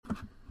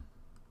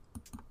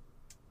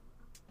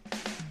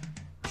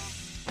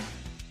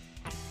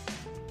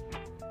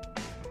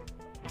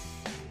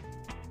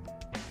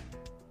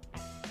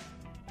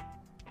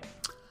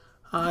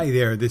Hi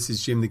there, this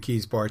is Jim the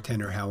Keys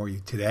bartender. How are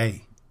you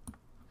today?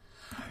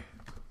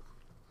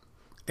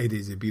 It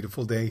is a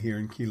beautiful day here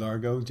in Key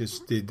Largo.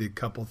 Just did a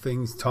couple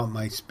things, taught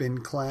my spin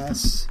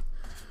class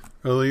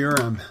earlier.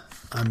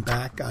 I'm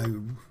back. I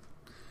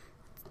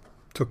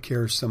took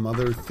care of some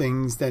other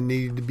things that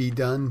needed to be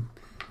done,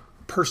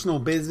 personal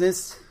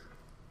business.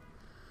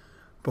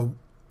 But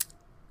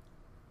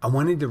I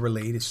wanted to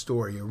relate a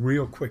story, a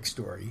real quick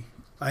story.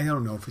 I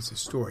don't know if it's a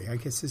story. I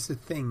guess it's a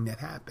thing that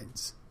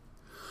happens.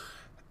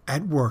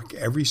 At work,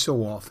 every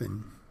so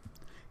often,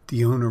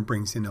 the owner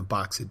brings in a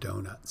box of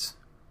donuts.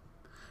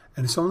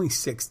 And it's only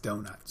 6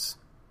 donuts.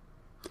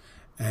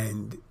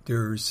 And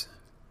there's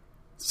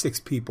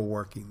 6 people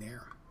working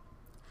there.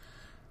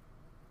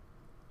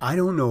 I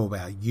don't know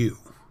about you,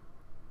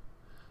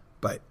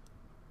 but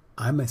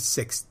I'm a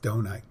 6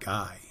 donut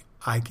guy.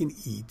 I can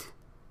eat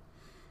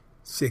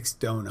 6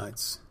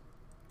 donuts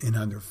in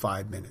under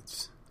 5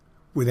 minutes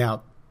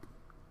without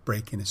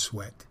breaking a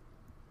sweat.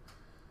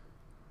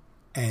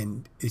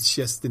 And it's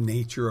just the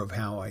nature of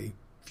how I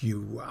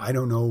view. I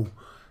don't know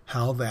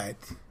how that,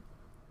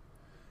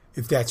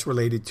 if that's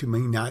related to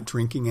me not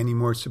drinking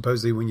anymore.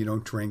 Supposedly when you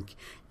don't drink,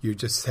 you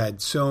just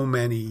had so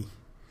many,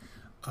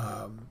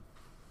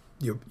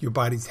 your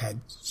body's had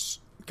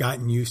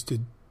gotten used to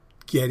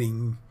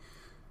getting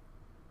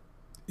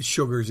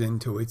sugars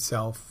into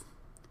itself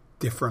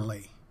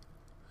differently.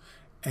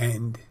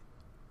 And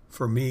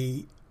for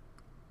me,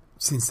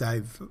 since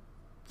I've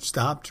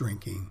stopped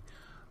drinking,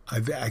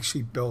 I've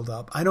actually built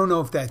up. I don't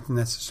know if that's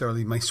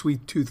necessarily, my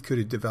sweet tooth could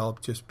have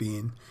developed just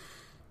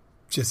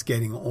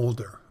getting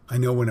older. I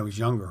know when I was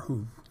younger,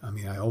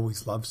 I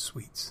always loved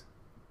sweets.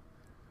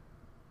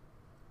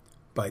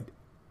 But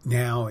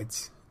now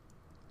it's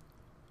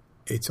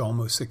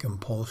almost a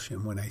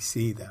compulsion when I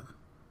see them.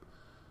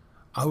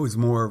 I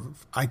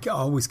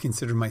always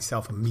considered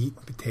myself a meat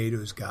and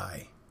potatoes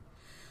guy.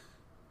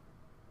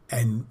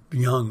 And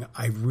young,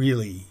 I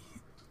really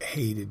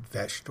hated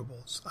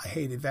vegetables. I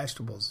hated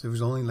vegetables. There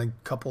was only like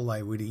a couple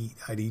I would eat.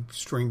 I'd eat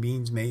string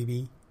beans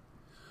maybe,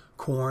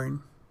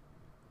 corn,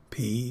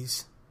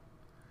 peas,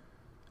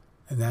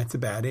 and that's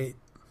about it.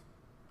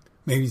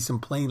 Maybe some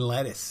plain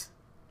lettuce.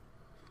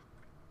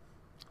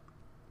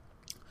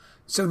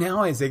 So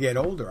now as I get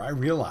older, I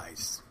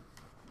realize,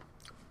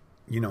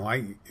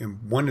 I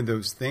am one of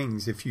those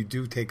things, if you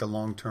do take a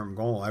long-term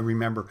goal, I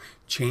remember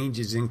change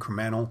is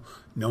incremental.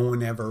 No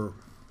one ever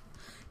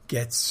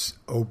gets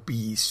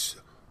obese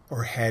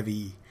or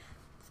heavy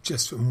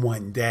just in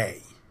one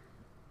day.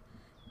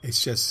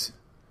 It's just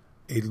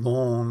a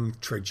long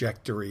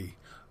trajectory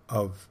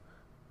of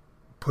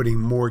putting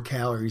more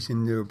calories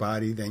into your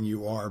body than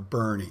you are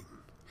burning,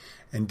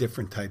 and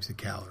different types of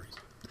calories.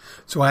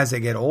 So as I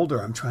get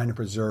older, I'm trying to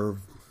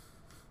preserve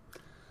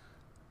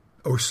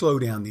or slow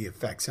down the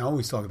effects. I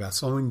always talk about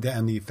slowing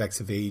down the effects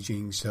of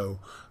aging, so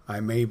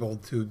I'm able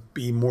to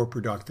be more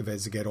productive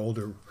as I get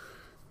older,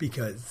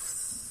 because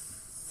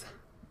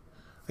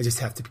I just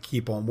have to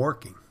keep on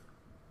working.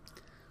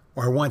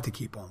 Or I want to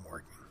keep on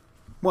working.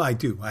 Well, I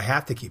do. I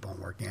have to keep on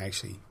working,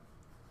 actually,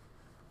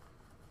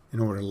 in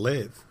order to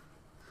live.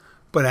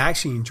 But I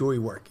actually enjoy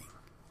working.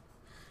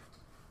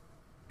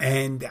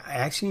 And I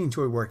actually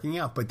enjoy working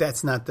out, but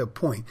that's not the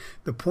point.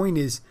 The point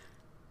is,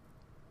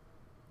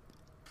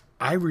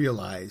 I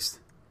realized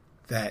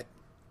that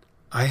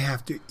I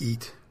have to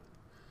eat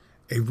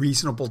a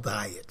reasonable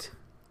diet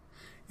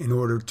in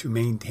order to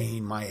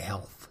maintain my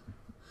health.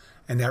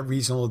 And that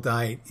reasonable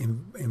diet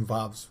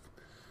involves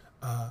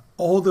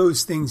all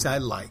those things I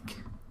like,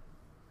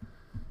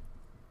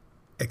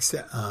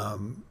 except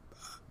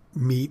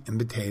meat and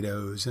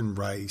potatoes and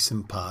rice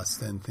and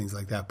pasta and things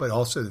like that, but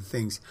also the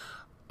things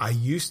I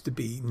used to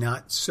be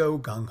not so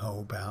gung-ho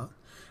about,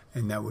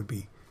 and that would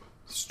be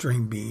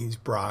string beans,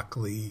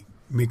 broccoli,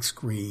 mixed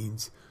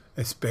greens,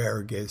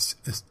 asparagus,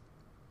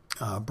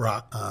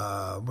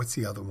 what's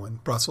the other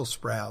one? Brussels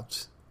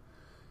sprouts,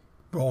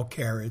 raw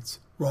carrots,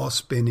 raw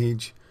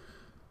spinach.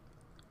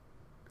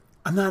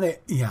 I'm not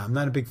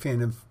a big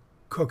fan of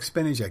cooked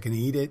spinach. I can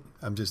eat it.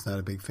 I'm just not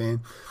a big fan.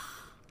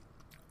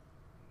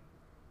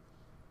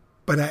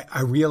 But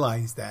I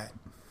realize that.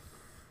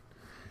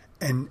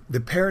 And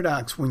the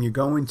paradox when you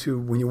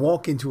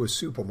walk into a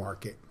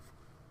supermarket,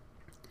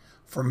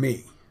 for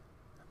me,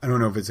 I don't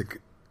know if it's a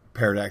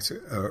paradox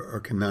or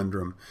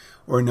conundrum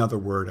or another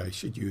word I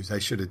should use. I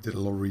should have did a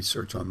little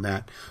research on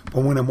that.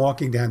 But when I'm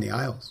walking down the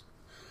aisles,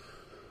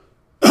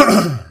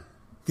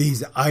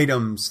 these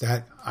items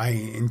that I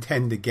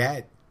intend to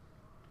get,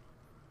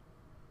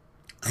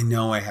 I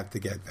know I have to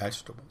get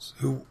vegetables.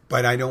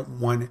 But I don't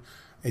want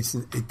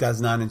it does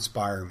not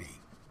inspire me.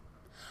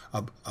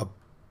 A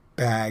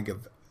bag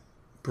of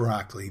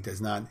broccoli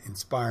does not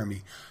inspire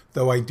me.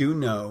 Though I do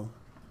know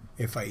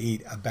if I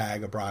eat a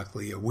bag of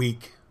broccoli a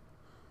week,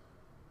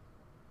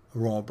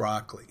 raw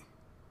broccoli,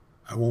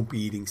 I won't be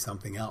eating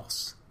something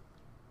else.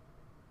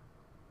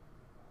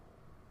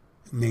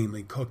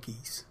 Namely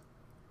cookies.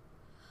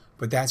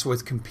 But that's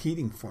what's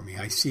competing for me.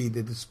 I see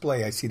the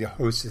display. I see the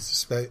Hostess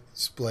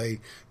display,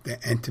 the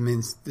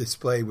Entenmann's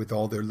display with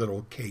all their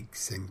little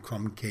cakes and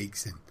crumb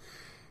cakes and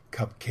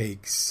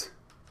cupcakes,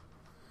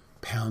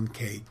 pound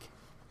cake.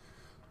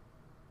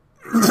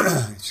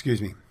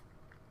 Excuse me.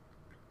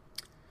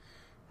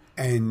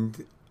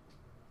 And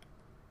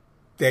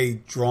they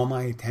draw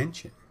my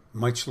attention,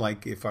 much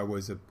like if I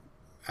was an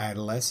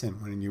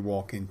adolescent when you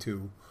walk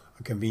into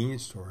a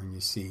convenience store and you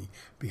see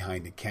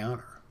behind the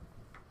counter,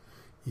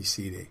 you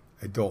see the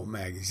adult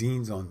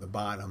magazines on the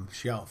bottom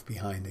shelf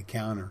behind the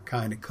counter,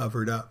 kind of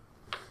covered up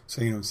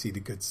so you don't see the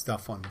good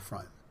stuff on the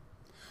front.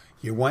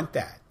 You want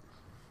that.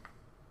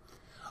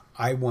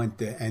 I want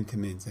the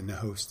Entenmann's and the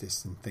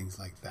Hostess and things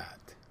like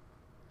that.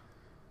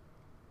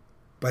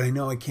 But I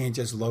know I can't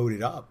just load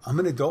it up. I'm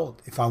an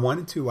adult. If I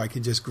wanted to, I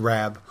could just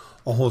grab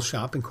a whole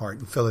shopping cart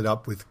and fill it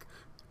up with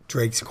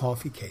Drake's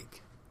coffee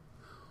cake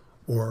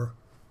or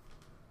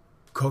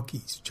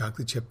cookies,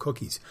 chocolate chip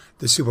cookies.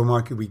 The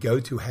supermarket we go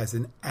to has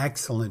an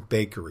excellent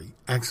bakery,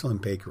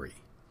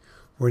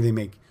 where they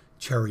make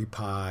cherry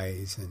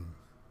pies and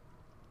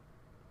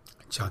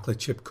chocolate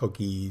chip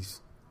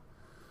cookies,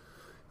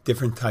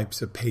 different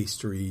types of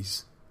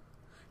pastries.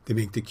 They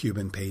make the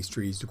Cuban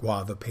pastries, the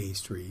guava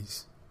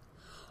pastries,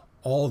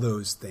 all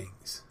those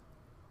things.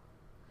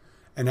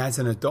 And as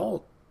an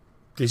adult,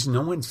 there's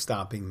no one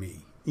stopping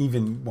me.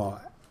 Even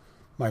while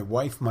my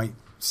wife might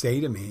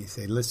say to me,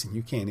 listen,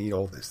 you can't eat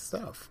all this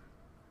stuff.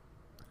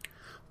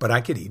 But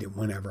I could eat it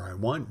whenever I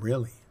want,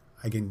 really.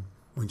 I can,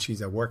 when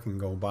she's at work, and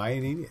go buy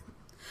and eat it.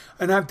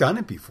 And I've done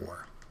it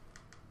before.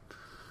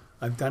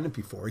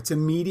 It's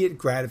immediate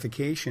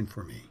gratification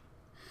for me.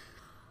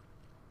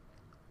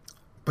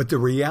 But the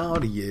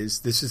reality is,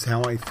 this is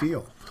how I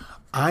feel.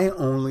 I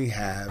only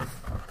have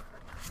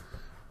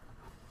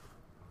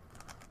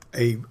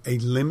a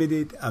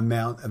limited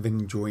amount of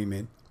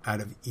enjoyment out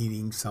of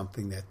eating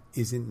something that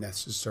isn't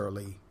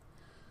necessarily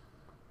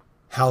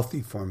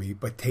healthy for me,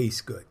 but tastes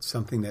good.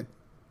 Something that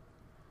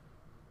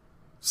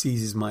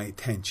seizes my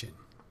attention.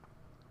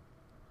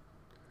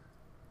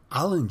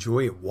 I'll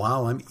enjoy it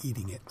while I'm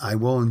eating it. I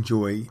will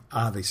enjoy,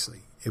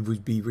 obviously. It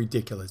would be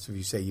ridiculous if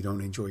you say you don't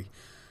enjoy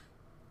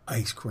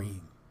ice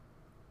cream,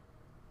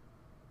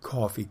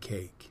 coffee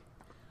cake,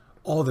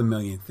 all the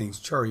million things,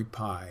 cherry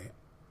pie,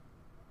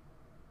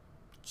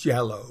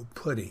 Jell-O,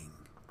 pudding,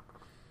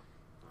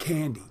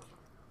 candy.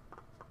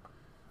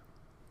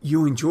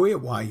 You enjoy it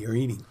while you're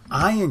eating.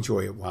 I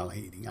enjoy it while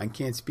eating. I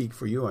can't speak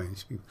for you.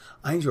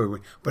 I enjoy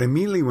it. But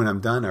immediately when I'm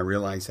done, I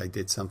realize I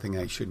did something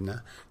I should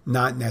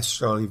not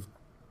necessarily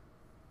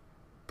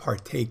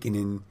partaken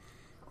in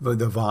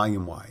the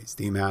volume-wise,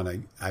 the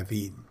amount I've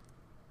eaten.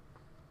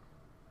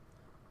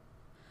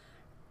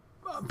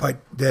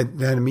 But that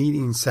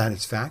immediate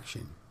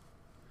satisfaction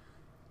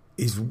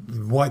is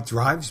what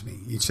drives me.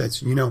 It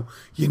says, you know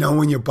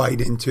when you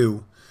bite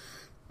into,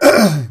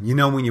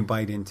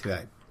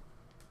 that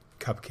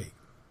cupcake,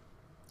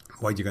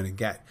 what you're going to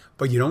get,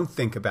 but you don't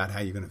think about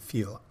how you're going to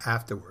feel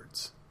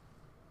afterwards.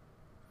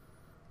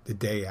 The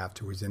day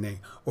afterwards,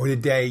 or the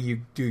day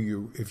you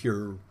do if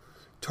you're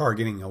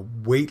targeting a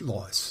weight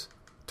loss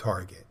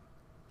target,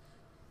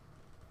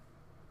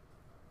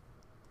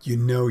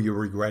 you'll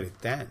regret it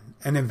then,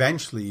 and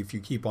eventually, if you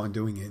keep on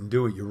doing it,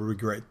 you'll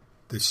regret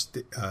this.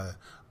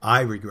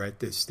 I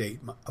regret this state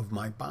of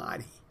my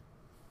body.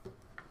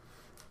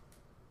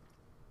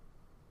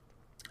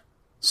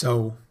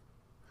 So,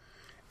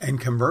 and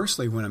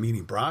conversely, when I'm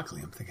eating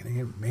broccoli, I'm thinking,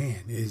 hey,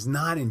 man, it is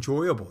not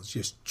enjoyable. It's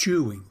just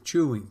chewing.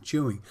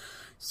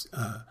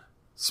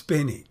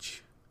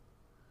 Spinach.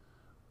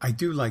 I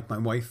do like, my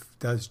wife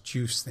does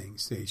juice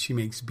things. She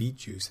makes beet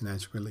juice, and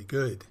that's really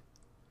good.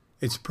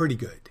 It's pretty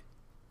good.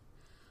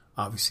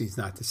 Obviously, it's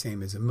not the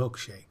same as a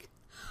milkshake.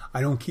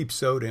 I don't keep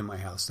soda in my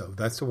house, though.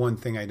 That's the one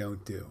thing I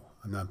don't do.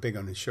 I'm not big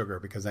on the sugar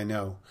because I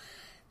know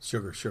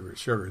sugar.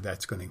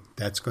 That's going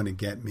to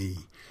get me.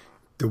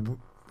 The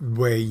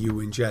way you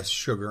ingest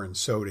sugar and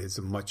soda is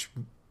a much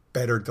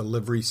better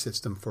delivery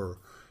system for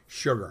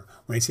sugar.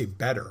 When I say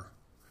better,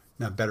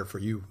 not better for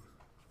you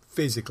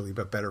physically,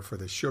 but better for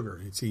the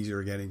sugar. It's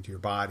easier to get into your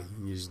body,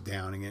 and you're just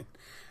downing it,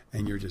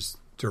 and you're just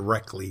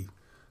directly.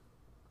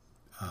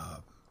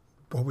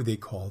 What would they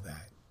call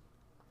that?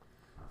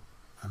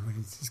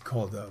 It's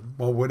called,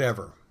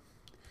 whatever.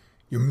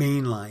 You're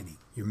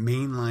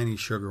mainlining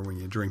sugar when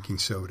you're drinking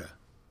soda.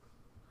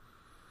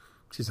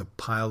 It's just a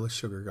pile of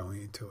sugar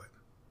going into it.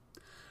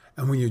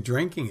 And when you're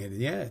drinking it,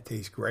 it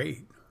tastes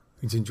great.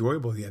 It's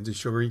enjoyable. You have the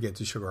sugar, you get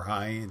the sugar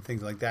high and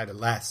things like that. It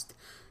lasts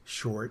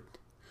short.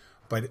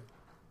 But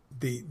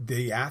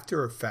the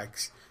after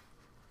effects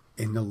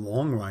in the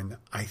long run,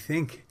 I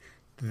think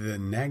the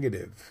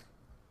negative,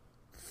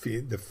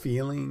 the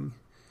feeling,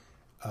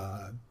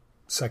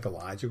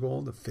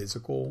 psychological, the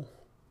physical,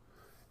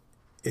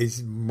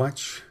 is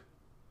much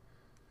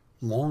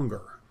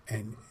longer,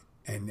 and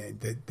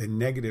the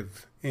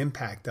negative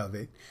impact of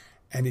it,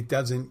 and it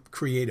doesn't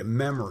create a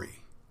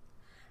memory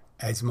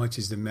as much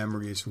as the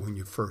memory is when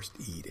you first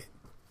eat it.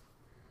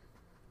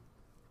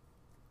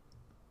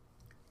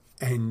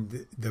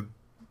 And the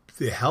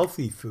the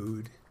healthy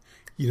food,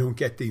 you don't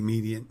get the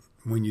immediate,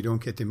 when you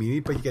don't get the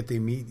immediate, but you get the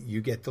immediate,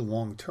 you get the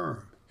long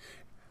term.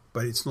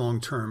 But it's long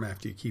term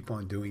after you keep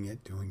on doing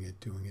it.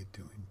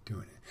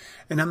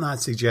 And I'm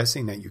not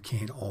suggesting that you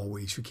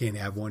can't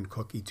have one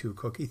cookie, two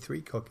cookie,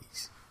 three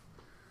cookies.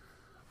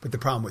 But the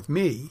problem with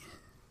me,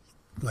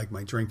 like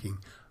my drinking,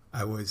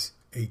 I was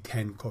a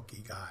 10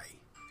 cookie guy.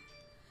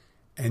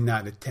 And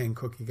not a 10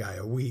 cookie guy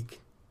a week,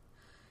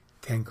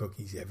 10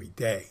 cookies every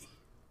day.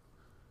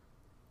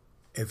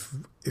 If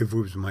it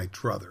was my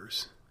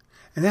druthers.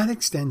 And that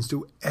extends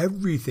to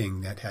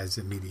everything that has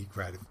immediate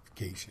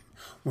gratification.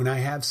 When I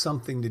have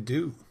something to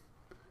do,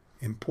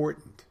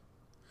 important,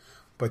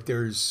 but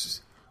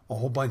there's a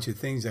whole bunch of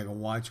things I can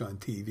watch on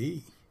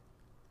TV,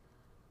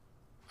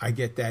 I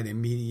get that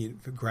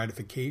immediate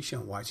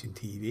gratification watching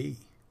TV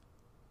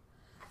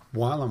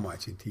while I'm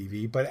watching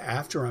TV. But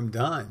after I'm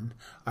done,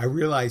 I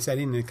realize I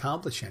didn't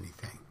accomplish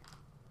anything.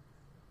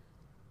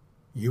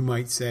 You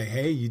might say,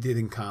 hey, you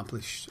didn't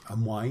accomplish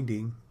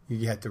unwinding.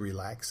 You have to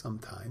relax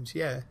sometimes.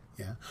 Yeah.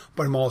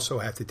 But I'm also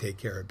have to take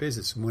care of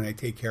business. And when I'm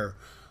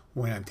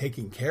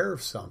taking care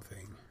of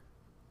something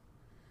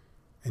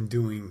and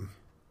doing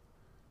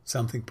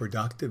something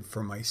productive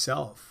for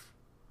myself,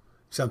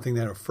 something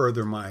that will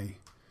further my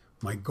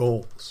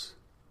goals.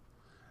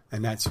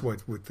 And that's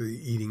what with the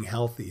eating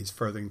healthy is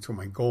furthering to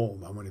my goal.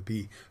 I want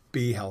to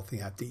be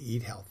healthy. I have to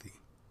eat healthy.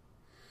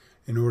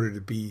 In order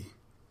to be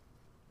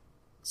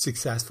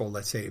successful,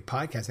 let's say a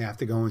podcast, I have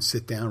to go and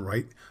sit down,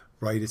 write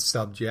a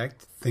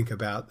subject, think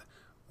about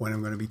what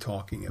I'm going to be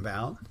talking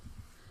about,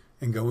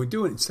 and go and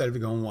do it instead of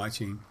going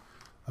watching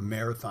a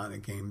marathon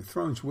of Game of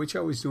Thrones, which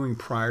I was doing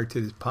prior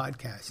to this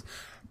podcast.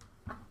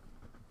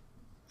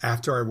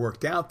 After I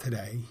worked out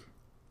today,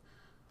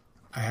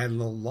 I had a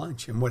little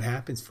lunch. And what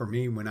happens for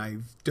me when I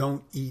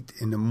don't eat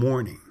in the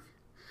morning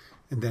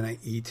and then I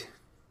eat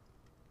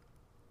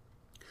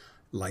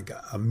like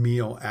a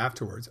meal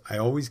afterwards, I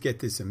always get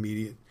this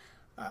immediate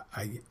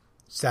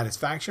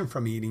satisfaction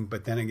from eating,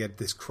 but then I get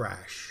this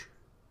crash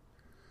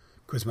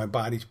because my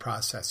body's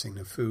processing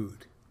the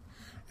food.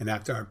 And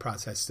after I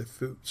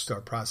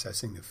start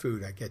processing the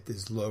food, I get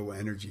this low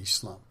energy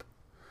slump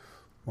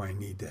where I'm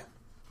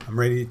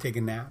ready to take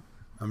a nap.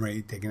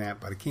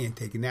 But I can't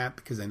take a nap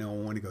because I know I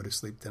want to go to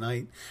sleep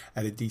tonight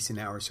at a decent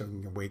hour so I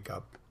can wake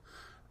up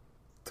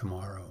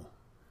tomorrow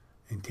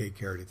and take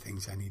care of the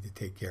things I need to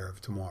take care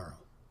of tomorrow.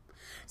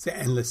 It's an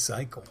endless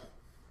cycle.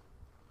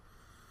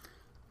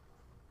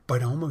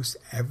 But almost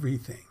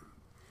everything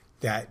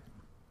that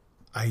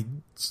I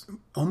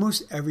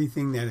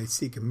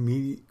seek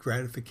immediate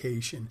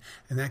gratification,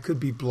 and that could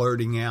be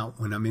blurting out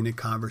when I'm in a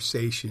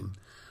conversation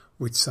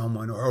with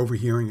someone or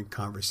overhearing a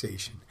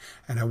conversation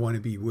and I want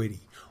to be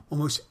witty.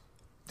 Almost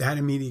that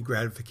immediate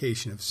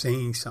gratification of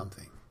saying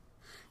something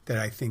that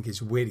I think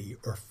is witty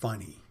or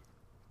funny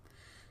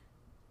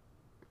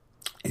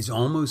is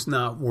almost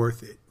not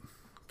worth it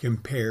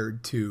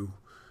compared to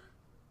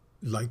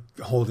like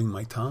holding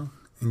my tongue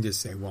and just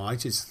say, well,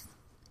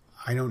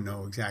 I don't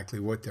know exactly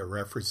what they're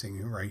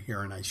referencing right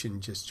here, and I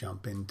shouldn't just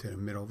jump into the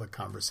middle of the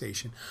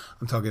conversation.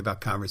 I'm talking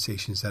about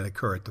conversations that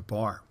occur at the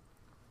bar.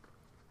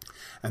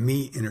 And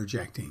me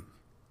interjecting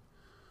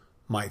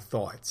my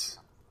thoughts,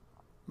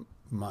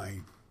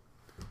 I'm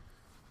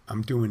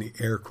doing the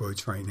air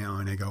quotes right now,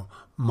 and I go,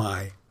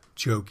 my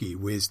jokey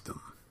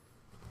wisdom,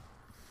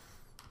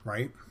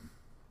 right?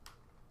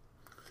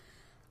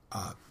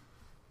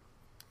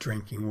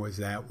 Drinking was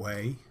that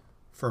way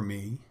for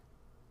me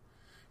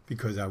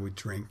because I would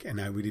drink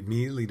and I would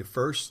immediately,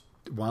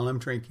 while I'm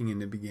drinking in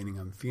the beginning,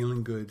 I'm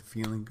feeling good.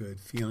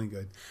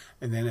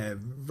 And then at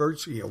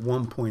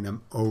one point,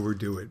 I'm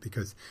overdo it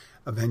because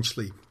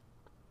eventually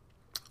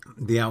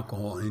the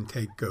alcohol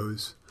intake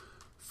goes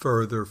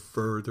further.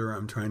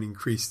 I'm trying to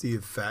increase the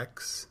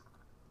effects.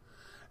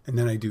 And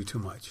then I do too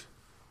much.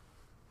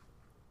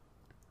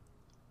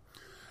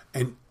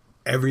 And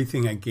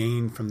everything I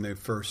gained from the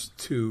first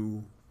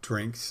two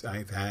drinks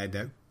I've had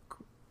that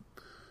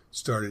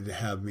started to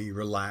have me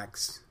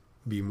relax,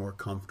 be more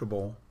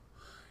comfortable,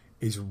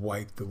 is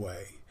wiped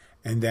away.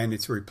 And then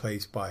it's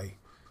replaced by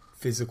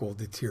physical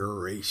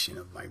deterioration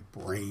of my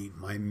brain,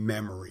 my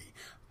memory,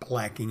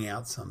 blacking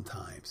out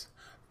sometimes,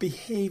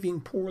 behaving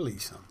poorly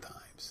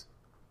sometimes,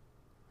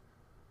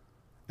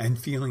 and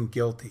feeling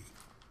guilty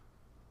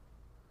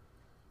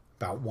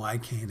about why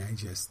can't I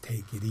just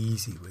take it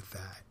easy with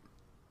that.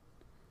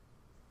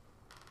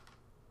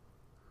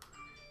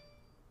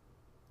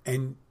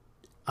 And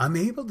I'm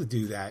able to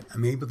do that.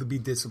 I'm able to be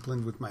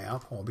disciplined with my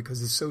alcohol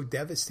because it's so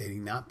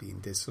devastating not being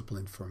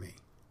disciplined for me.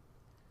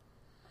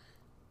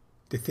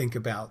 To think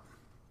about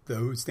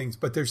those things.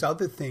 But there's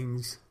other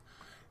things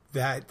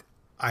that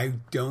I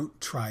don't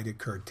try to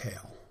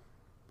curtail.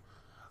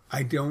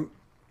 I don't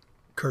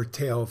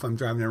curtail if I'm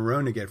driving on the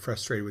road and get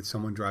frustrated with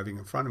someone driving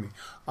in front of me.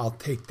 I'll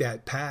take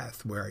that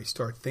path where I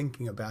start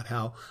thinking about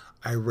how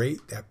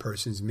irate that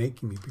person's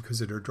making me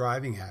because of their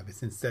driving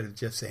habits instead of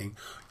just saying,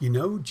 you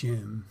know,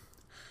 Jim,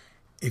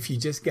 if you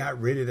just got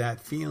rid of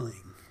that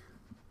feeling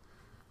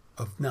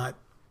of not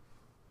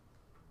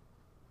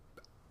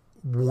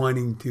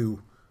wanting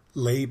to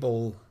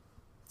label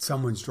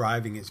someone's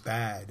driving as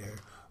bad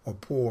or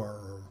poor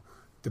or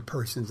the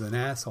person's an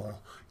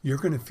asshole, you're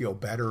going to feel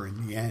better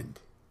in the end.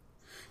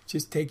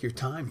 Just take your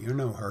time. You're in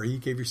no hurry. You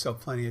gave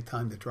yourself plenty of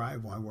time to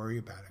drive. Why worry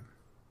about it?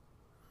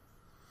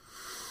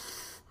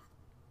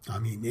 I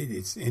mean,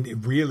 it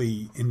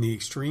really, in the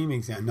extreme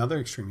example, another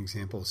extreme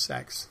example is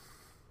sex.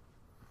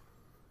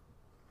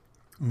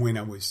 When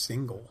I was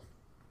single,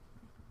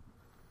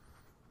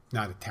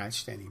 not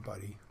attached to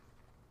anybody,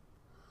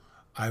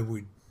 I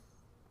would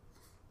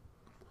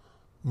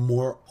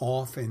more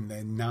often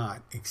than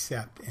not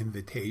accept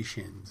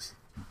invitations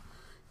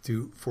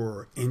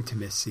for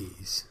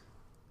intimacies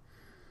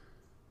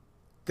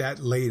that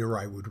later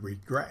I would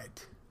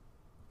regret.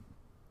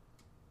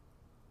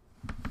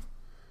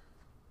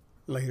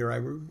 Later I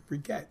would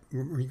regret.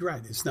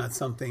 It's not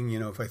something,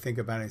 if I think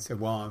about it, I say,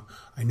 well,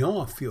 I know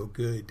I'll feel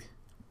good.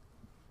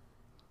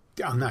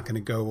 I'm not going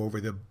to go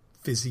over the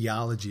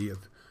physiology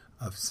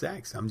of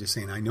sex. I'm just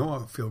saying I know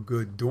I'll feel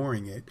good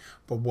during it,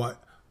 but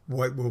what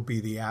will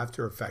be the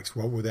after effects?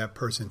 What will that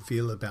person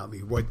feel about me?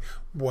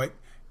 What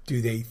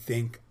do they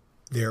think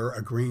they're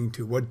agreeing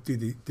to? What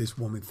do this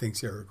woman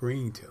thinks they're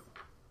agreeing to?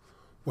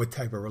 What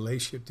type of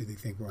relationship do they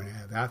think we're going to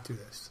have after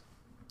this?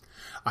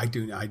 I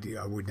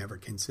would never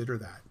consider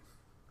that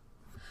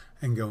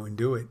and go and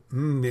do it.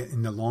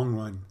 In the long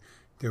run,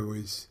 there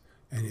was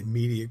an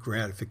immediate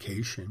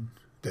gratification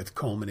that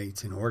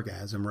culminates in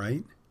orgasm,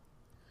 right?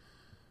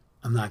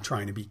 I'm not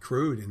trying to be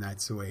crude, and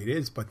that's the way it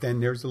is. But then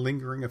there's the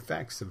lingering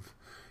effects of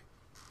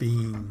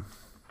being,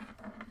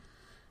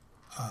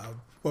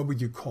 what would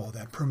you call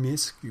that?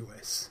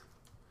 Promiscuous,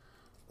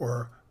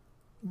 or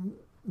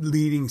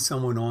leading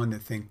someone on to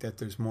think that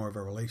there's more of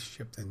a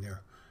relationship than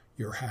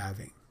you're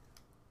having.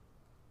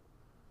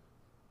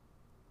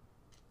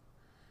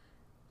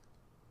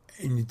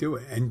 And you do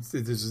it, and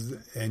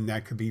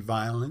that could be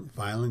violent.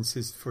 Violence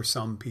is for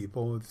some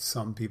people. If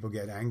some people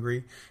get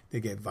angry, they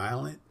get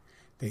violent.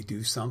 They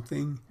do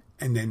something,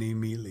 and then they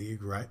immediately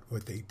regret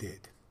what they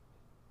did.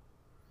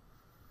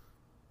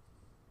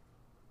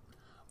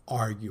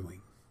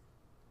 Arguing.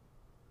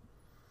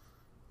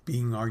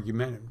 Being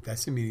argumentative.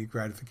 That's immediate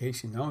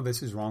gratification. No,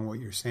 this is wrong what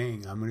you're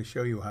saying. I'm going to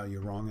show you how you're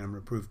wrong, and I'm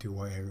going to prove to you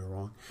why you're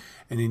wrong.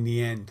 And in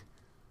the end,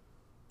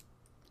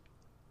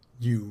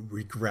 you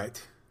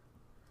regret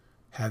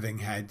having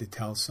had to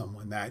tell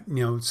someone that.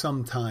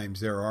 Sometimes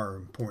there are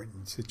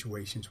important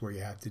situations where you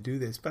have to do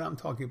this, but I'm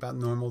talking about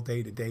normal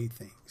day-to-day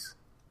things.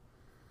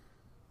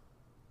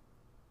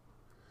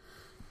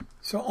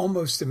 So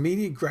almost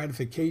immediate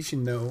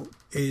gratification, though,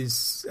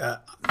 is,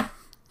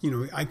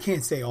 I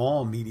can't say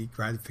all immediate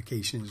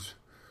gratifications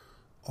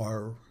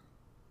are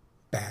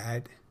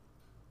bad.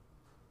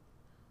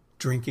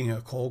 Drinking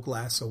a cold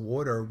glass of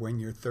water when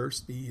you're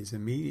thirsty is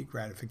immediate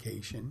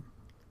gratification.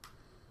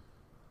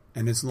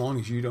 And as long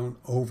as you don't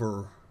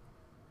over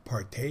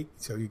partake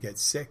so you get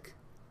sick,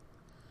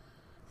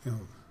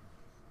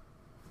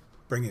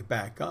 bring it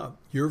back up,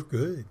 you're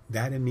good.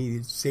 That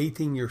immediate,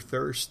 sating your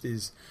thirst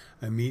is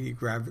immediate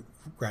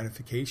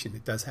gratification.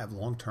 It does have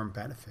long-term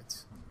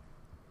benefits.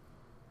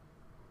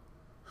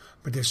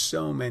 But there's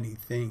so many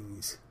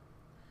things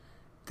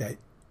that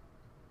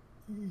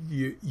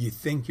you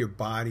think your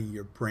body,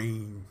 your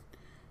brain,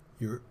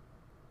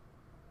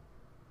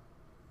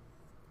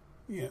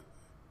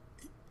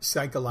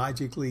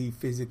 psychologically,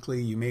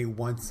 physically, you may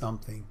want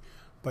something,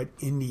 but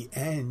in the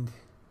end,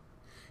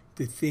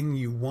 the thing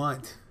you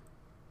want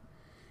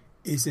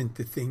isn't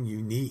the thing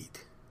you need.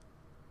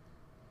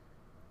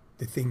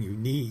 The thing you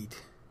need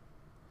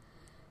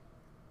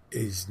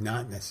is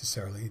not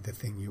necessarily the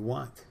thing you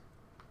want.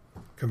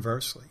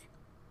 Conversely,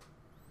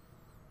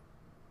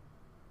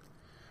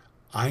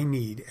 I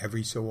need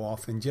every so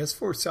often, just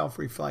for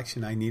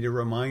self-reflection, I need a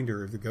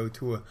reminder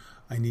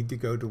I need to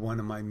go to one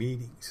of my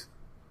meetings.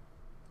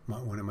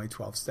 One of my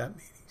 12-step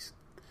meetings.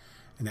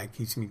 And that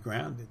keeps me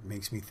grounded,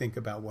 makes me think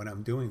about what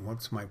I'm doing,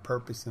 what's my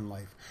purpose in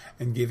life,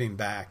 and giving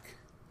back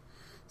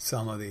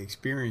some of the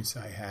experience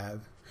I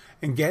have,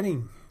 and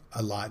getting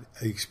a lot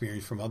of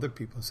experience from other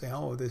people and say,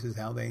 oh, this is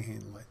how they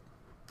handle it.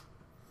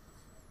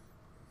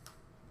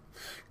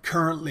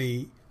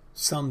 Currently,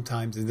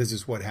 sometimes, and this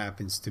is what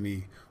happens to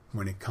me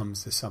when it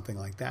comes to something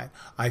like that,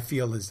 I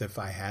feel as if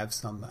I have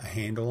a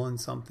handle on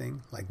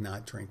something, like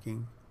not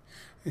drinking,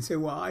 and say,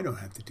 well, I don't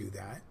have to do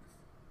that.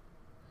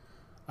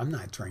 I'm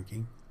not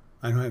drinking.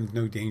 I don't have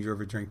no danger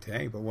of a drink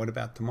today, but what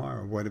about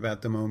tomorrow? What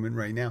about the moment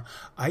right now?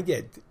 I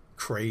get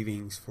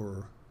cravings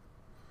for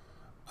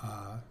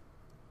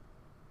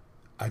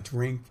a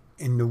drink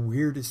in the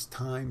weirdest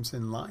times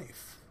in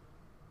life.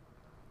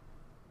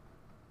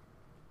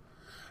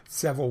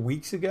 Several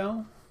weeks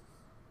ago,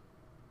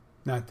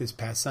 not this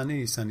past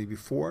Sunday, the Sunday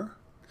before,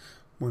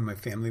 when my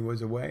family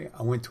was away,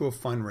 I went to a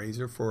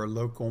fundraiser for a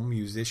local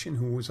musician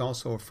who was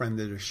also a friend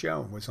of the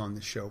show, was on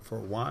the show for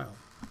a while.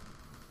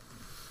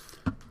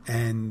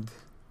 And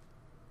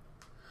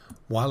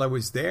while I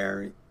was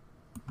there,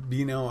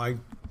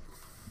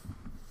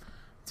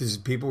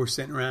 Just people were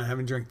sitting around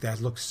having a drink. That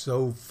looks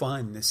so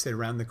fun to sit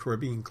around the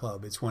Caribbean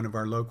Club. It's one of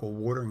our local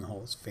watering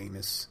holes,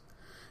 famous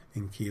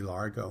in Key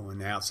Largo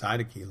and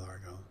outside of Key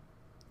Largo.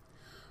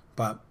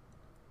 But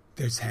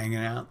they're just hanging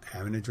out,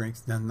 having a drink.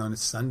 Nothing on a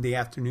Sunday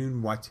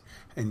afternoon, watch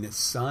in the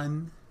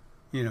sun,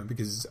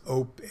 because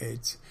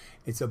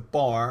it's a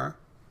bar.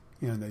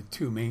 The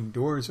two main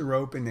doors are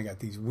open. They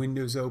got these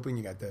windows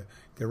open.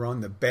 They're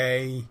on the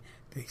bay.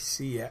 They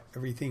see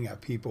everything.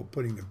 Got people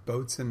putting their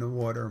boats in the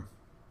water.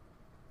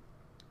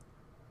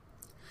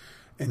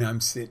 And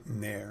I'm sitting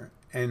there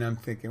and I'm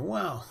thinking,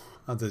 well,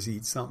 I'll just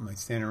eat something. I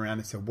stand around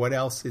and say, what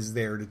else is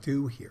there to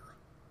do here?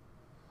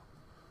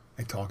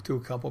 I talk to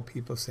a couple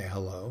people, say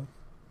hello.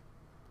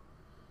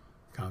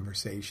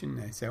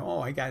 Conversation. I say,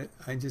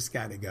 I just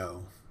got to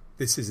go.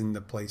 This isn't the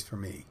place for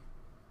me.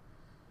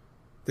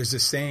 There's a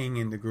saying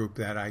in the group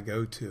that I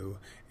go to,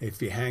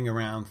 if you hang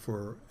around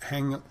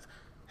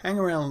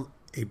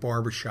a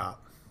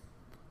barbershop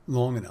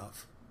long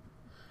enough,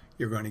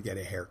 you're going to get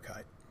a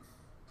haircut.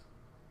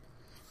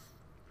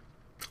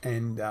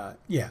 And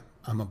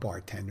I'm a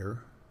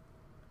bartender.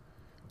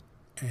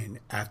 And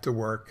after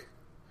work,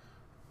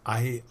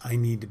 I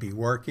need to be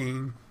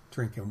working,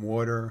 drinking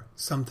water.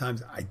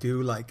 Sometimes I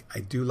do like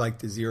the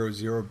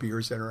 0.0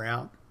 beers that are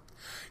out.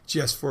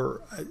 Just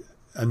for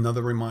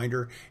another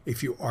reminder,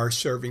 if you are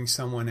serving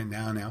someone a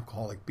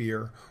non-alcoholic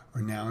beer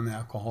or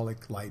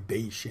non-alcoholic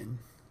libation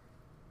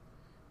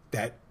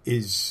that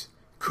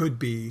could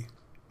be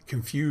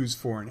confused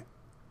for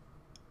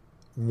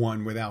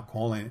one with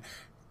alcohol in it,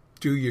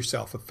 do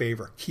yourself a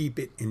favor. Keep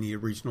it in the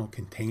original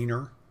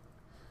container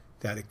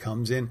that it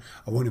comes in.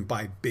 I wouldn't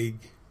buy big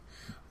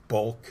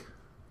bulk.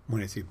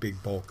 When I say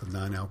big bulk of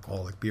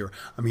non-alcoholic beer,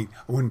 I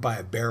wouldn't buy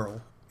a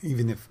barrel,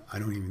 even if I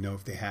don't even know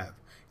if they have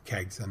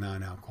kegs of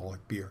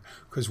non-alcoholic beer.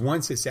 Because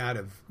once it's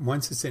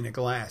in a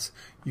glass,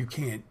 you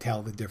can't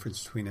tell the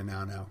difference between a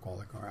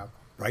non-alcoholic or alcohol,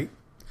 right?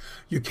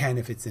 You can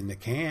if it's in the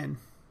can.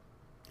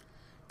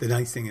 The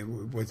nice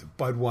thing with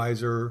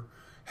Budweiser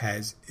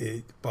has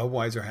a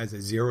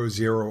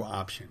 0.0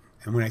 option.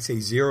 And when I say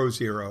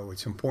 0.0,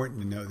 it's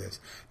important to know this,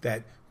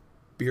 that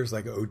beers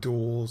like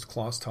O'Doul's,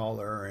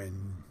 Clausthaler,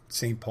 and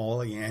St.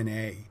 Pauli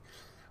NA,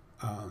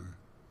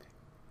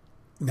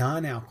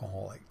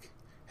 non-alcoholic,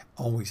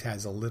 always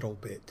has a little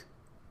bit.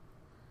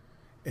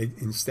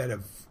 Instead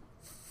of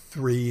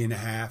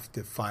 3.5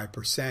 to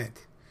 5%,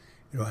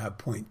 it'll have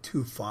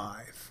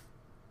 0.25,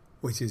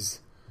 which is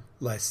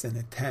less than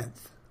a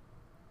tenth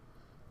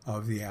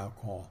of the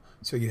alcohol.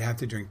 So you'd have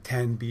to drink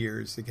 10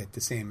 beers to get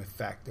the same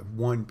effect of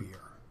one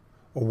beer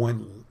or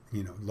one,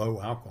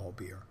 low alcohol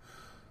beer.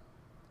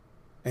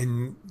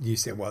 And you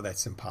say, well,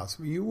 that's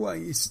impossible. You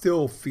can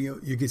still feel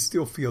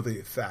the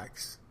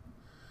effects.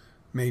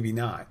 Maybe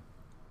not.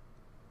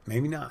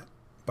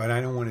 But I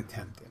don't want to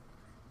tempt it.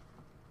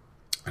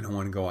 I don't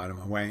want to go out of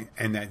my way.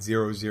 And that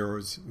 0.0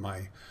 is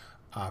my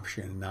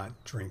option,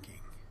 not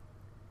drinking.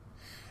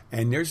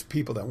 And there's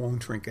people that won't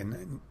drink,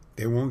 and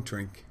they won't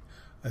drink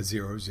a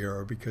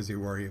 0.0 because they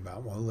worry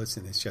about, well,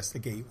 listen, it's just a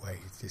gateway.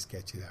 It just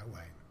gets you that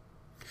way.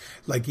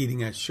 Like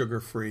eating a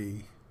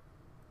sugar-free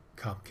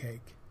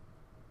cupcake.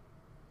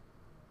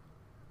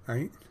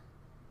 Right?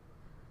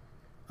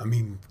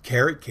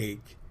 Carrot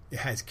cake, it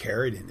has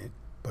carrot in it,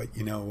 but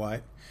you know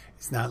what?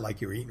 It's not like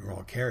you're eating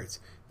raw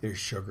carrots. There's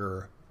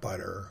sugar,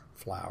 butter,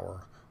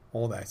 flour,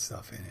 all that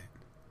stuff in it.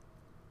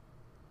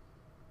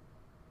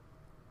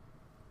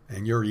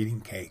 And you're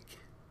eating cake.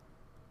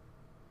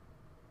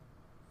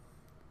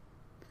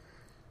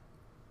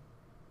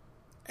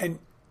 And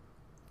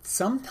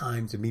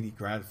sometimes immediate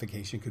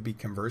gratification could be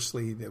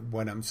conversely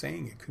what I'm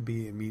saying. It could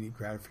be immediate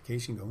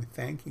gratification going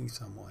thanking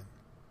someone.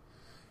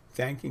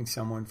 Thanking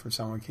someone for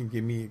someone can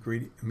give me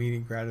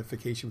immediate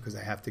gratification because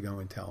I have to go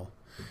and tell.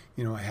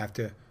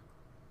 It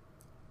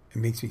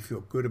makes me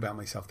feel good about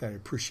myself that I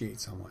appreciate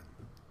someone.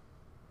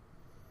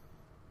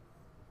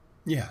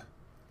 Yeah.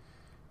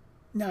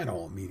 Not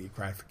all immediate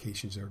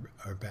gratifications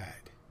are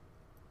bad.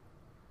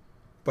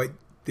 But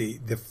the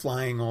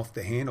flying off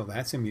the handle,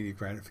 that's immediate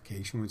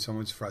gratification when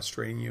someone's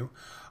frustrating you.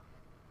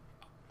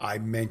 I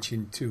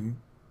mentioned to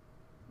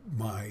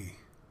my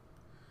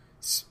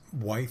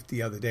wife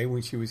the other day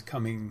when she was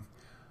coming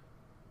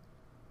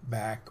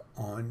back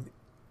on,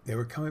 they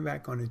were coming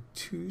back on a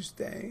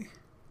Tuesday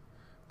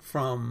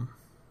from,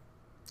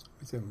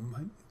 was it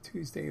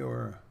Tuesday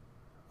or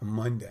a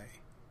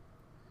Monday?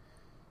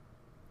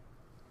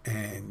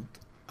 And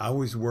I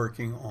was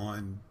working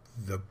on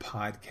the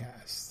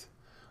podcast,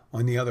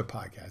 on the other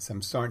podcast.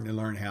 I'm starting to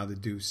learn how to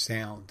do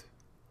sound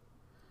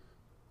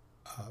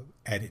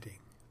editing,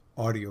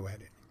 audio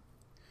editing.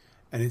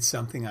 And it's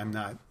something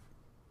I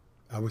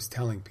was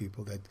telling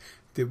people that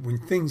when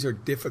things are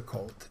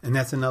difficult, and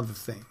that's another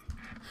thing,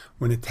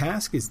 when a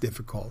task is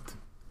difficult,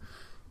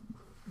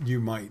 the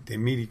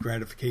immediate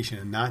gratification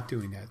of not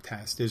doing that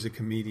task. There's a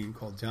comedian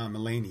called John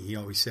Mulaney. He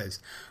always says,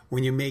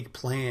 when you make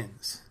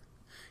plans,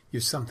 you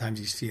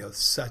feel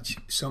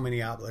so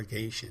many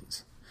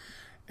obligations,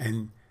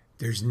 and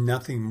there's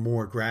nothing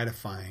more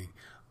gratifying.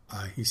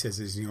 He says,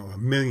 there's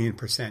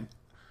 1,000,000%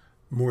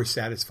 more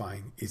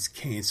satisfying is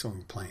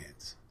canceling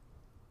plans.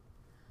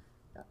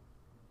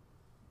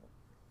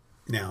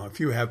 Now, if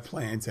you have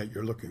plans that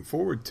you're looking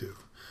forward to,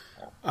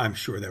 I'm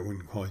sure that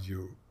wouldn't cause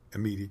you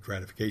immediate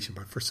gratification.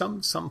 But for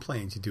some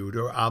plans you do,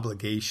 there are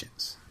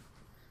obligations.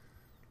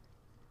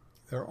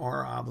 There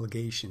are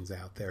obligations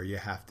out there you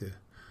have to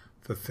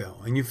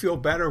fulfill. And you feel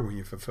better when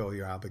you fulfill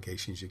your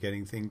obligations. You're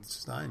getting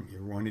things done.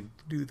 You wanted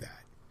to do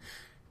that.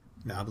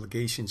 An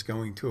obligation's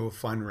going to a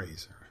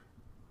fundraiser,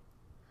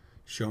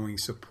 showing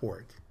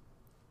support,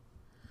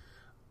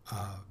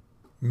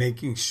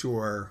 making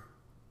sure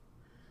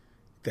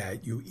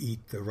that you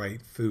eat the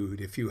right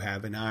food. If you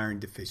have an iron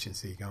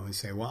deficiency, go and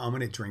say, well, I'm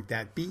going to drink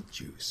that beet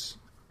juice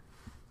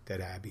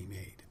that Abby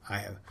made.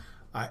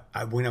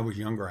 When I was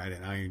younger, I had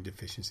an iron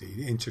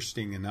deficiency.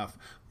 Interesting enough,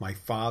 my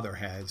father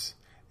has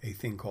a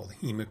thing called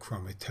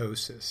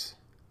hemochromatosis.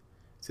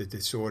 It's a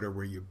disorder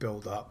where you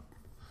build up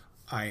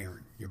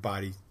iron. Your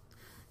body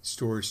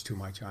stores too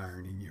much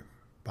iron in your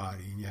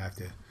body, and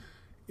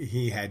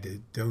he had to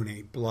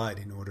donate blood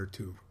in order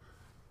to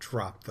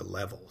drop the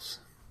levels.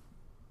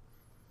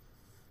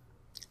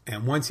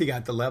 And once he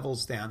got the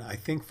levels down, I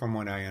think from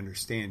what I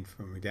understand,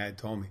 from my dad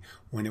told me,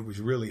 when it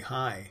was really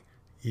high,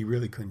 he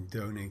really couldn't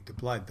donate the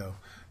blood, though.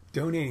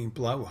 Donating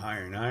blood with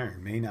higher in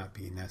iron may not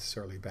be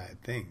necessarily a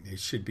bad thing. It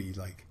should be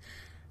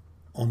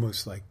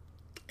almost like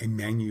a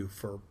menu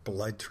for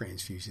blood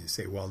transfusion.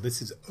 Say, well,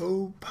 this is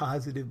O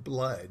positive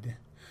blood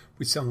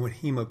with someone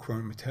with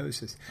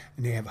hemochromatosis,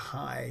 and they have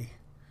high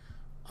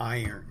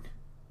iron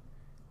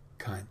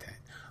content.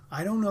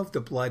 I don't know if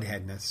the blood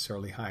had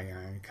necessarily high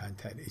iron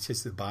content. It's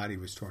just the body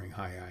was storing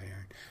high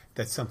iron.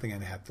 That's something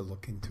I'd have to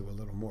look into a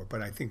little more.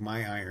 But I think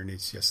my iron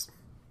is just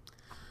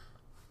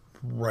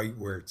right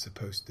where it's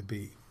supposed to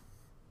be.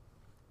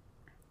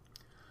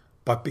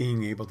 But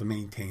being able to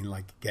maintain,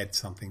 get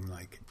something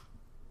like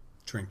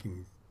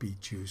drinking beet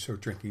juice or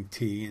drinking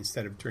tea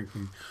instead of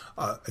drinking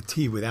a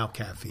tea without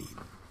caffeine,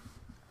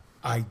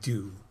 I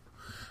do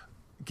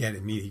get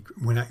immediate.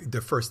 The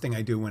first thing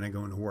I do when I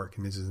go into work,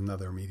 and this is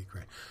another immediate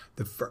grant,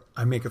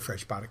 I make a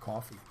fresh pot of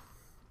coffee,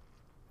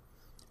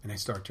 and I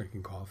start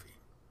drinking coffee.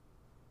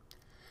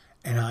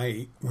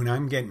 And when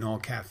I'm getting all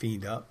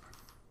caffeined up,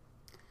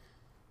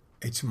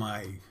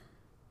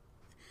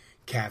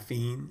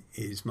 caffeine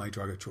is my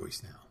drug of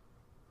choice now.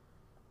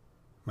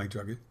 My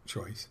drug of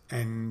choice,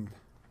 and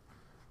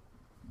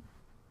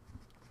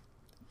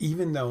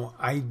even though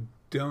I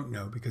don't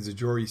know, because the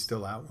jury's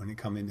still out when it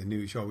comes into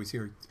news, you always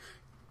hear,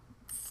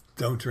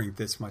 don't drink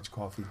this much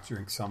coffee,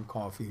 drink some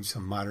coffee,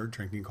 some moderate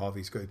drinking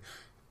coffee is good,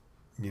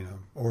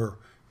 or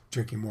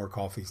drinking more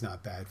coffee is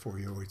not bad for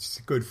you, or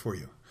it's good for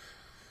you.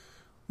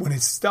 When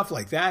it's stuff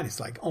like that, it's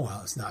like, oh,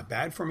 well, it's not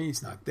bad for me,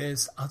 it's not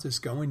this, I'll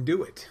just go and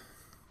do it.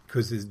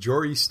 Because the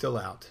jury's still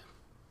out.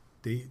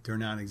 They're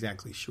not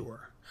exactly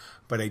sure.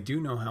 But I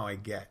do know how I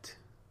get.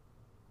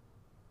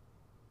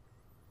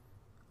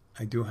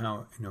 I do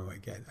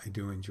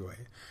enjoy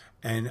it.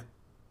 And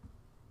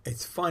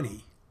it's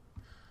funny.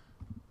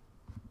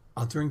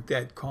 I'll drink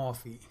that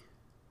coffee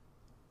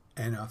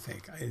and I'll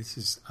think,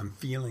 I'm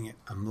feeling it.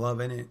 I'm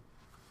loving it.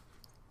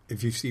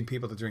 If you see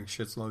people that drink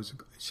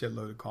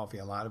shitload of coffee,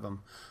 a lot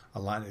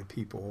of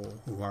people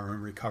who are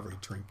in recovery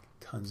drink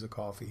tons of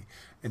coffee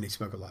and they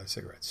smoke a lot of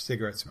cigarettes.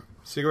 Cigarette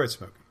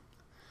smoking.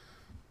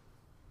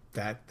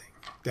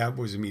 That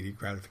was immediate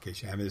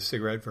gratification. Having a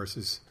cigarette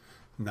versus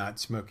not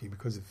smoking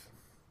because of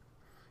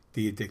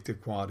the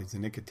addictive qualities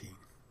of nicotine.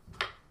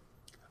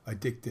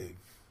 Addictive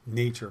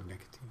nature of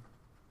nicotine.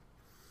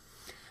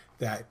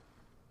 That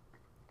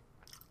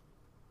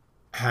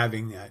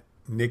having that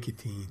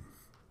nicotine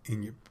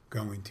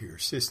going to your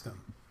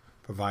system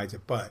provides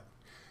it, but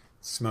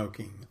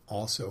smoking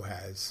also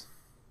has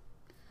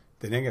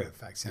the negative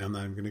effects. And I'm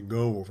not even going to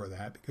go over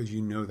that because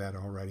you know that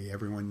already.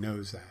 Everyone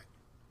knows that.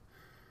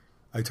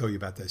 I told you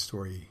about that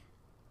story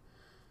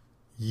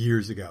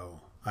years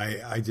ago.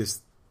 I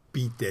just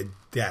beat to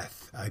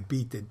death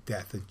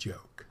a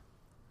joke.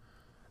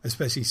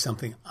 Especially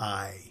something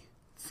I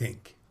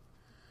think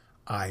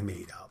I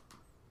made up.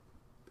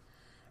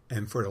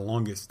 And for the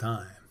longest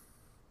time,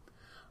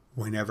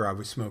 whenever I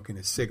was smoking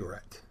a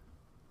cigarette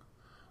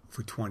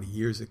for 20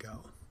 years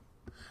ago,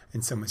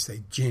 and someone would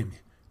say, Jim,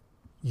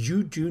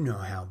 you do know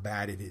how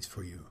bad it is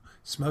for you.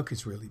 Smoke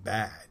is really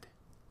bad.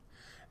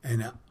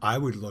 And I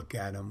would look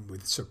at them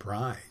with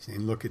surprise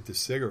and look at the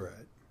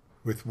cigarette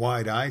with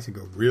wide eyes and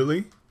go,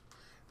 really?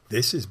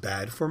 This is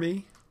bad for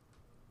me?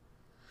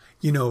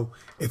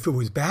 If it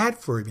was bad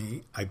for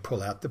me, I'd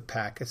pull out the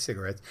pack of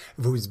cigarettes.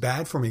 If it was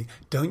bad for me,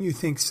 don't you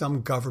think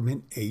some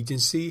government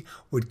agency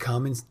would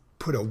come and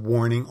put a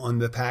warning on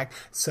the pack,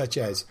 such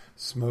as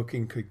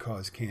smoking could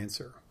cause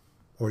cancer?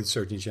 Or the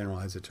Surgeon General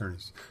has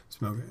attorneys.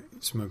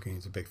 Smoking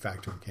is a big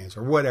factor in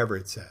cancer, or whatever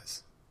it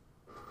says.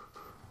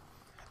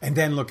 And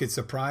then look at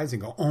surprise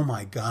and go, oh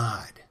my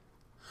God,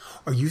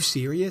 are you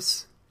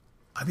serious?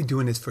 I've been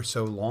doing this for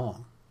so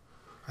long.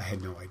 I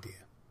had no idea.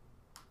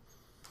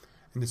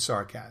 And the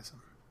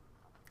sarcasm.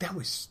 That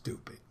was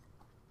stupid.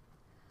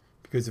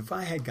 Because if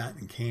I had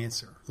gotten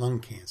cancer, lung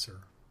cancer,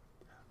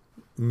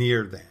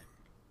 near then,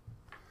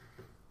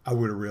 I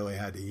would have really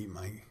had to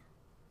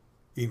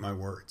eat my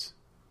words.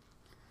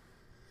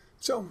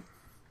 So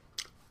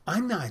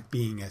I'm not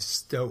being a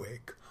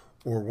stoic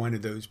or one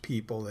of those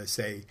people that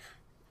say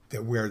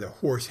that wear the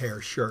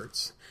horsehair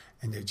shirts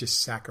and they're just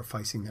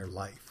sacrificing their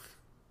life.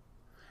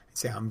 And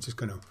say I'm just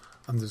gonna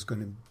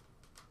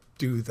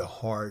do the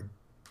hard,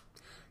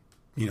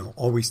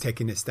 always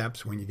taking the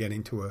steps when you get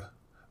into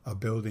a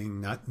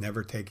building,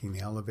 never taking the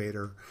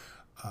elevator,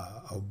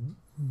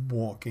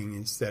 walking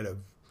instead of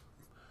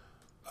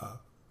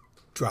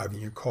driving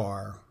your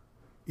car,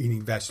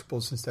 eating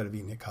vegetables instead of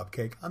eating a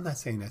cupcake. I'm not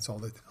saying that's all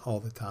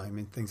the time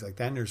and things like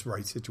that. And there's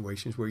right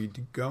situations where you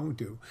go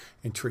do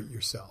and treat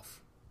yourself.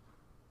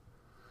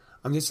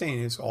 I'm just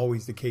saying it's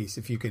always the case.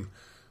 If you can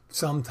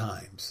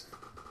sometimes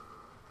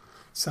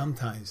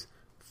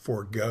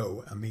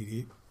forego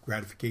immediate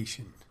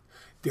gratification,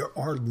 there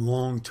are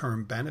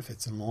long-term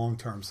benefits and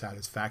long-term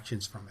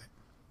satisfactions from it.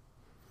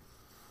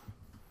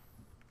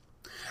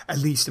 At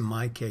least in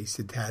my case,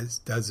 it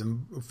does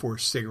for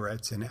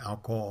cigarettes and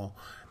alcohol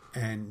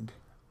and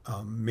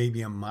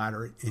maybe a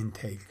moderate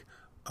intake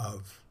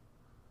of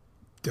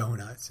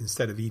donuts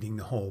instead of eating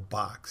the whole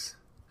box.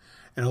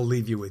 And I'll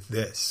leave you with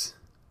this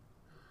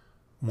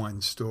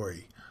one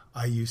story.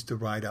 I used to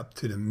ride up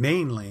to the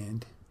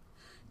mainland.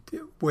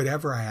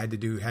 Whatever I had to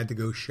do, had to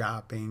go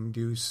shopping,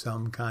 do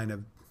some kind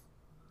of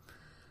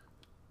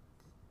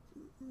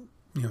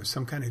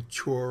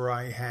chore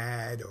I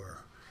had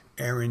or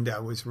errand I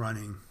was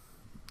running.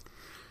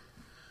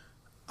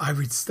 I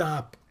would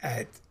stop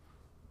at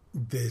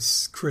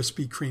this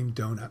Krispy Kreme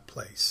donut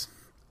place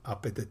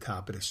up at the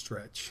top of the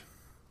stretch.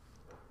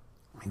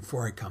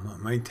 Before I come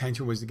home, my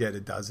intention was to get a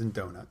dozen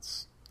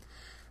donuts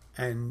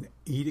and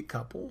eat a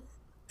couple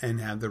and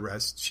have the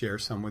rest, share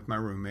some with my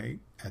roommate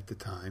at the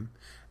time,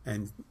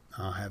 and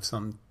I'll have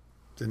some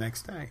the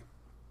next day.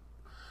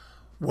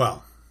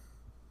 Well,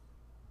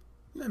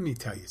 let me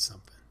tell you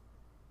something.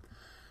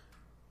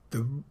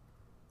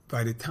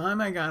 By the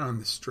time I got on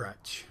the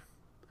stretch,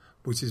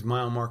 which is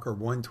mile marker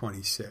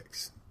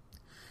 126,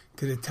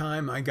 to the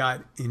time I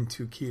got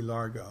into Key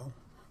Largo,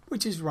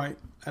 which is right,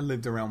 I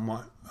lived around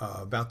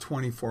about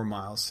 24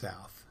 miles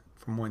south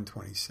from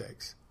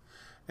 126,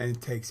 and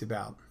it takes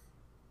about,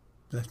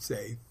 let's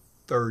say,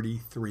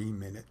 33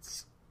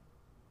 minutes.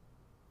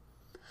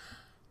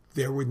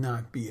 There would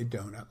not be a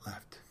donut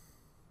left.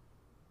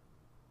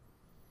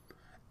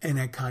 And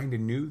I kind of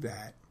knew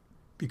that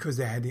because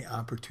I had the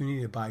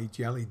opportunity to buy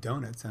jelly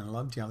donuts, and I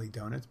love jelly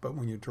donuts, but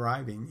when you're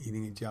driving,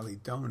 eating a jelly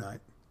donut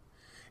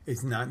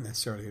is not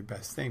necessarily the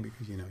best thing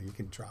because, you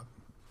can drop.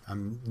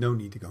 No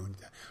need to go into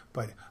that.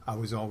 But I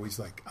was always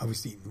I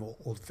was eating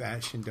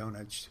old-fashioned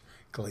donuts,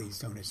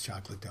 glazed donuts,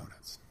 chocolate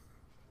donuts.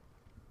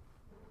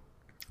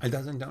 A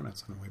dozen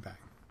donuts on the way back.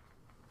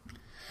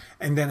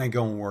 And then I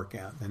go and work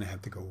out. Then I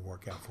have to go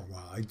work out for a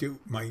while.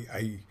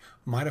 I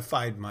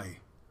modified my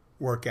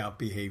workout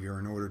behavior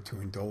in order to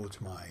indulge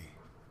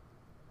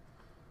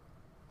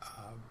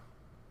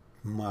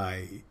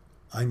my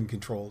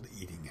uncontrolled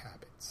eating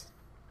habits.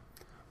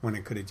 When I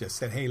could have just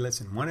said, hey,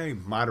 listen, when I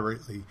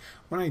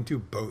do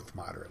both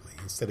moderately,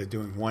 instead of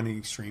doing one in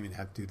extreme and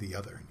have to do the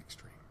other in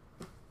extreme.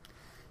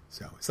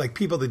 So it's like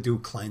people that do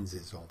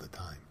cleanses all the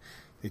time.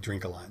 They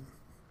drink a lot.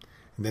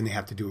 And then they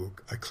have to do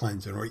a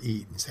cleanse or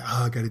eat and say,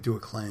 I got to do a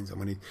cleanse. I'm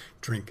going to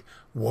drink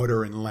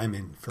water and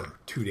lemon for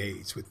 2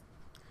 days with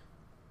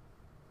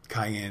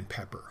cayenne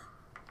pepper.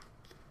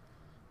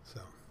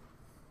 So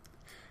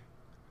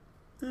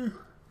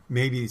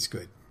maybe it's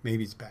good.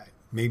 Maybe it's bad.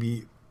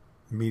 Maybe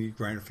immediate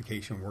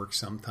gratification works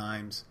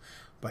sometimes,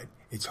 but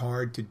it's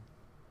hard to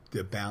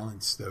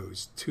balance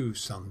those two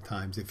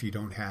sometimes if you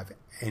don't have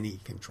any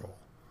control.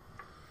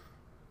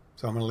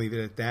 So I'm going to leave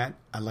it at that.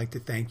 I'd like to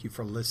thank you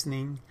for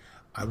listening.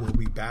 I will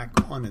be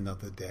back on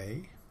another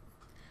day.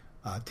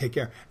 Take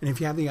care. And if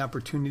you have the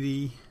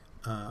opportunity,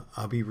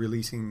 I'll be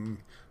releasing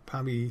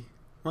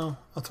I'll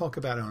talk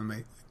about it on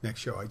my next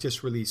show. I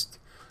just released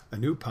a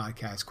new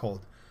podcast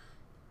called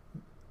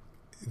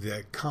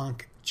the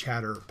Conch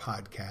Chatter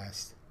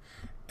Podcast.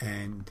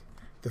 And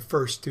the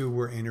first two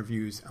were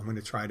interviews. I'm going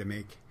to try to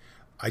make,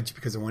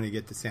 because I want to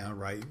get the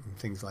sound right and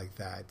things like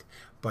that.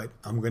 But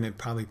I'm going to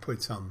probably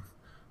put some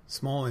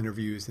small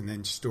interviews and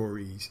then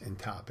stories and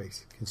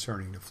topics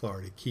concerning the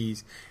Florida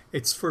Keys.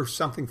 It's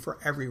something for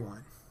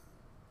everyone,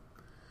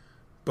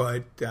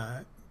 but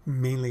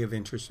mainly of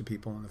interest to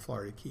people in the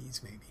Florida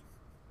Keys, maybe.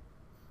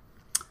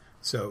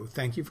 So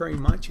thank you very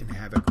much and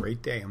have a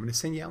great day. I'm going to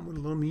send you out with a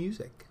little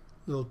music,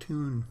 a little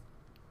tune.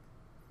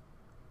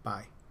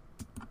 Bye.